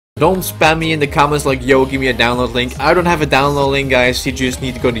Don't spam me in the comments like, yo, give me a download link. I don't have a download link, guys. You just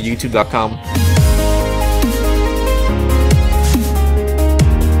need to go to youtube.com.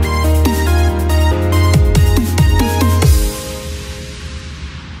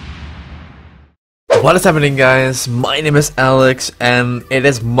 What is happening, guys? My name is Alex and it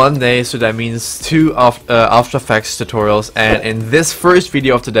is Monday, so that means 2 After Effects tutorials, and in this first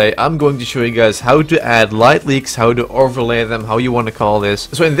video of today I'm going to show you guys how to add light leaks, how to overlay them, how you want to call this.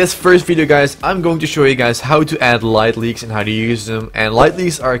 So in this first video, guys, I'm going to show you guys how to add light leaks and how to use them. And light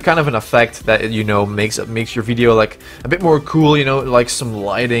leaks are kind of an effect that, you know, makes your video like a bit more cool, you know, like some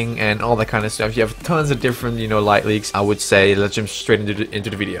lighting and all that kind of stuff. You have tons of different, you know, light leaks. I would say let's jump straight into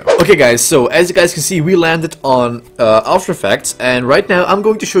the video. Okay, guys, so as you guys can see, we landed on After Effects, and right now I'm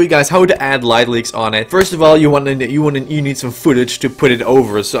going to show you guys how to add light leaks on it. First of all, you need some footage to put it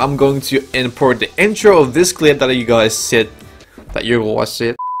over. So I'm going to import the intro of this clip that you guys see.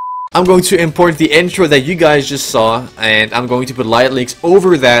 I'm going to import the intro that you guys just saw, and I'm going to put light leaks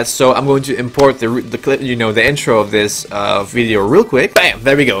over that. So I'm going to import the clip, you know, the intro of this video real quick. Bam,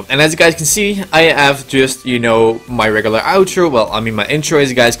 there we go. And as you guys can see, I have just, you know, my regular outro. Well, I mean my intro. As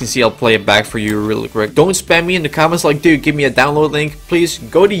you guys can see, I'll play it back for you real quick. Don't spam me in the comments like, dude, give me a download link. Please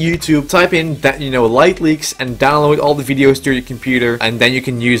go to YouTube, type in that, you know, light leaks, and download all the videos to your computer, and then you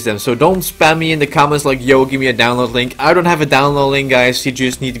can use them. So don't spam me in the comments like, yo, give me a download link. I don't have a download link, guys. You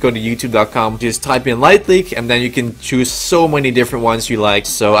just need to go to youtube.com, just type in light leak, and then you can choose so many different ones you like.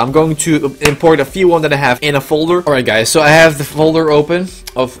 So I'm going to import a few ones that I have in a folder. Alright, guys, so I have the folder open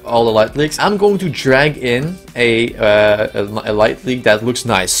of all the light leaks. I'm going to drag in a light leak that looks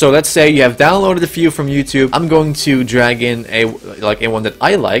nice. So let's say you have downloaded a few from YouTube. I'm going to drag in a one that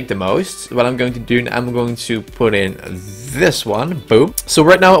I like the most. What I'm going to do, I'm going to put in this one. Boom. So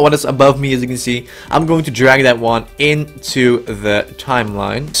right now, what is above me, as you can see, I'm going to drag that one into the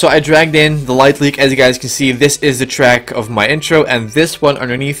timeline. So I dragged in the light leak. As you guys can see, this is the track of my intro, and this one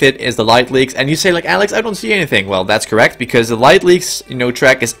underneath it is the light leaks. And you say like, Alex, I don't see anything. Well, that's correct, because the light leaks, you know,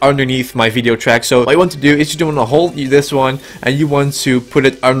 track is underneath my video track. So what you want to do is you want to hold this one and you want to put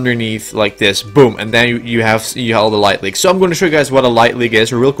it underneath like this. Boom. And then you have all the light leaks. So I'm going to show you guys what a light leak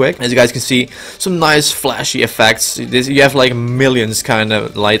is real quick. As you guys can see, some nice flashy effects. You have like millions kind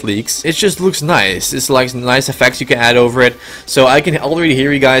of light leaks. It just looks nice. It's like nice effects you can add over it. So I can already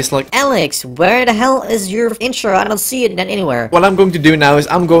hear you guys like, Alex, where the hell is your intro? I don't see it anywhere. What I'm going to do now is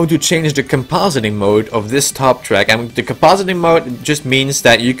I'm going to change the compositing mode of this top track. The compositing mode just means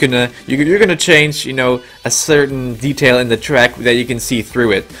that you're gonna change, you know, a certain detail in the track that you can see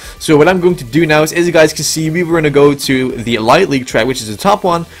through it. So what I'm going to do now is, as you guys can see, we were gonna go to the light leak track, which is the top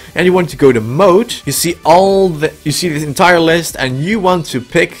one, and you want to go to mode. You see this entire list, and you want to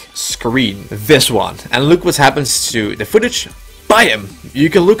pick screen, this one, and look what happens to the footage. Bam! You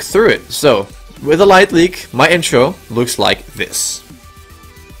can look through it. So with a light leak, my intro looks like this.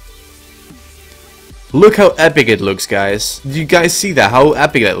 Look how epic it looks, guys. Do you guys see that? How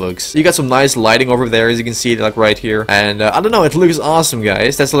epic that looks. You got some nice lighting over there, as you can see, like right here. And I don't know, it looks awesome,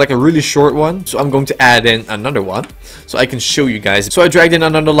 guys. That's like a really short one. So I'm going to add in another one so I can show you guys. So I dragged in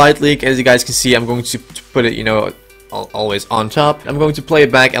another light leak. As you guys can see, I'm going to put it, you know, always on top. I'm going to play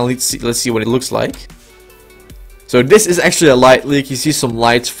it back and let's see what it looks like. So this is actually a light leak. You see some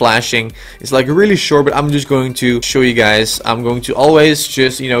lights flashing. It's like really short, but I'm just going to show you guys. I'm going to always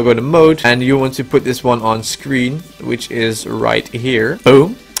just, you know, go to mode, and you want to put this one on screen, which is right here.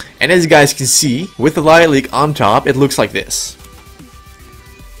 Boom. And as you guys can see, with the light leak on top, it looks like this.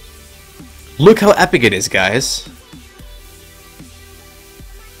 Look how epic it is, guys.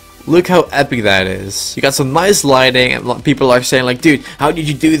 Look how epic that is. You got some nice lighting, and people are saying like, dude, how did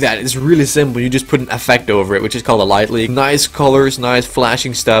you do that? It's really simple. You just put an effect over it, which is called a light leak. Nice colors, nice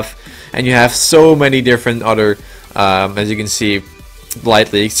flashing stuff, and you have so many different other, as you can see,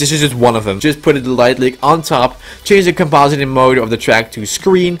 light leaks. This is just one of them. Just put the light leak on top, change the compositing mode of the track to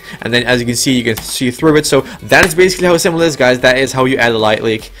screen, and then as you can see through it. So that is basically how simple it is, guys. That is how you add a light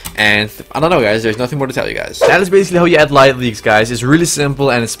leak. And I don't know, guys, there's nothing more to tell you guys. That is basically how you add light leaks, guys. It's really simple,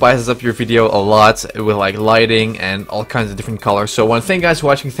 and it spices up your video a lot with like lighting and all kinds of different colors. So I want to thank you guys for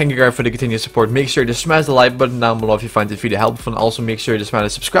watching. Thank you guys for the continued support. Make sure to smash the like button down below if you find this video helpful, and also make sure to smash the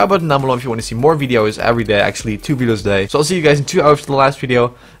subscribe button down below if you want to see more videos every day. Actually 2 videos a day. So I'll see you guys in 2 hours for the last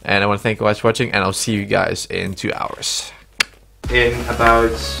video, and I want to thank you guys for watching, and I'll see you guys in 2 hours. In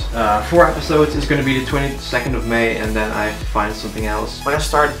about 4 episodes, it's going to be the 22nd of May, and then I have to find something else. When I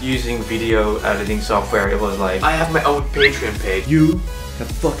started using video editing software, it was like, I have my own Patreon page. You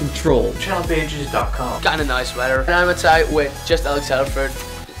have fucking troll. Channelpages.com. Kinda nice weather. And I'm outside with JustAlexHalford.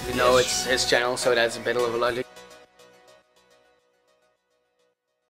 You know, it's his channel, so that's a bit of a light